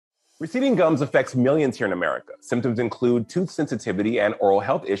Receding gums affects millions here in America. Symptoms include tooth sensitivity and oral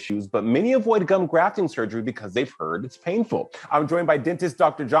health issues, but many avoid gum grafting surgery because they've heard it's painful. I'm joined by dentist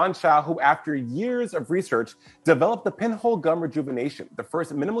Dr. Chao, who after years of research developed the Pinhole Gum Rejuvenation, the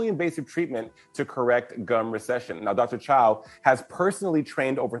first minimally invasive treatment to correct gum recession. Now, Dr. Chao has personally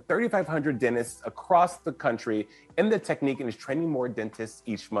trained over 3,500 dentists across the country in the technique and is training more dentists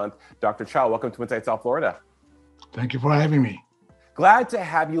each month. Dr. Chao, welcome to Inside South Florida. Thank you for having me. Glad to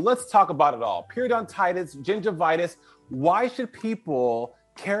have you. Let's talk about it all. Periodontitis, gingivitis. Why should people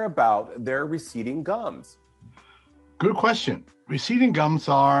care about their receding gums? Good question. Receding gums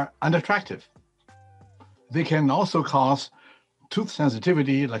are unattractive. They can also cause tooth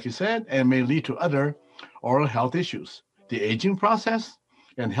sensitivity, like you said, and may lead to other oral health issues. The aging process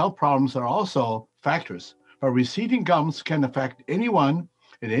and health problems are also factors, but receding gums can affect anyone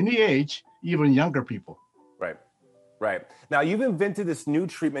at any age, even younger people. Right. Now, you've invented this new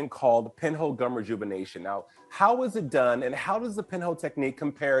treatment called Pinhole Gum Rejuvenation. Now, how is it done, and how does the pinhole technique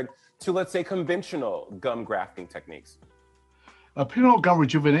compare to, let's say, conventional gum grafting techniques? A pinhole gum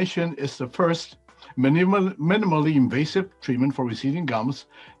rejuvenation is the first minimally invasive treatment for receding gums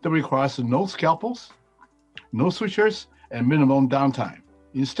that requires no scalpels, no sutures, and minimum downtime.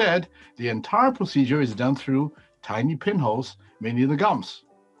 Instead, the entire procedure is done through tiny pinholes made in the gums.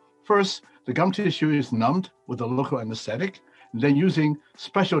 First, the gum tissue is numbed with a local anesthetic. Then, using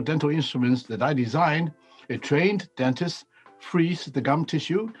special dental instruments that I designed, a trained dentist frees the gum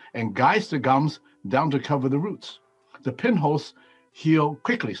tissue and guides the gums down to cover the roots. The pinholes heal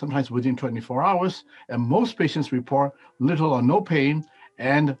quickly, sometimes within 24 hours, and most patients report little or no pain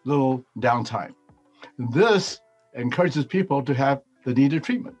and little downtime. This encourages people to have the needed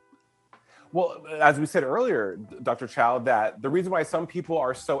treatment. Well, as we said earlier, Dr. Chao, that the reason why some people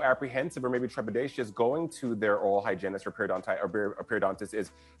are so apprehensive or maybe trepidatious going to their oral hygienist or periodontist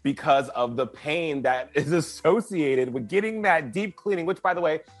is because of the pain that is associated with getting that deep cleaning, which, by the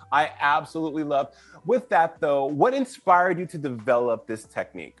way, I absolutely love. With that, though, what inspired you to develop this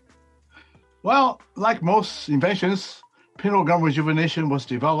technique? Well, like most inventions, pinhole gum rejuvenation was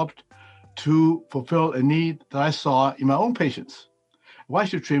developed to fulfill a need that I saw in my own patients. Why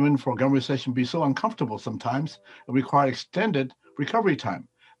should treatment for gum recession be so uncomfortable sometimes and require extended recovery time?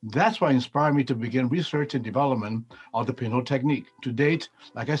 That's what inspired me to begin research and development of the pinhole technique. To date,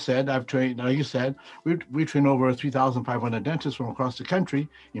 like I said, we train over 3,500 dentists from across the country,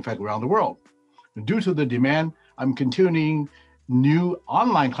 in fact, around the world. Due to the demand, I'm continuing new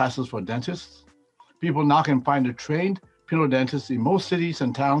online classes for dentists. People now can find a trained pinhole dentist in most cities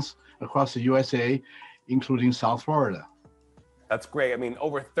and towns across the USA, including South Florida. That's great. I mean,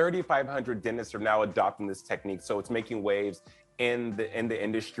 over 3,500 dentists are now adopting this technique, so it's making waves in the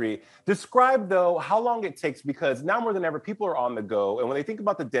industry. Describe, though, how long it takes, because now more than ever, people are on the go. And when they think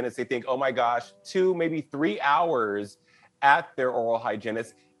about the dentist, they think, oh my gosh, 2, maybe 3 hours at their oral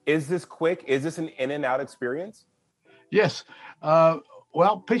hygienist. Is this quick? Is this an in and out experience? Yes.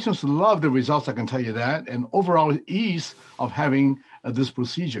 Well, patients love the results, I can tell you that, and overall ease of having this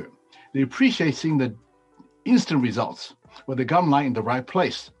procedure. They appreciate seeing the instant results with the gum line in the right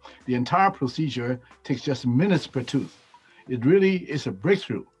place. The entire procedure takes just minutes per tooth. It really is a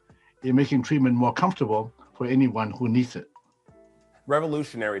breakthrough in making treatment more comfortable for anyone who needs it.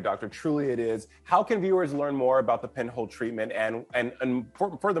 Revolutionary, doctor. Truly it is. How can viewers learn more about the pinhole treatment and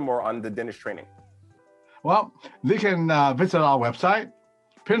furthermore on the dentist training? Well, they can visit our website,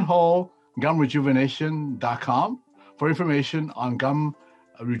 pinholegumrejuvenation.com, for information on gum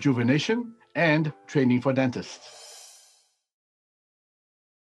rejuvenation and training for dentists.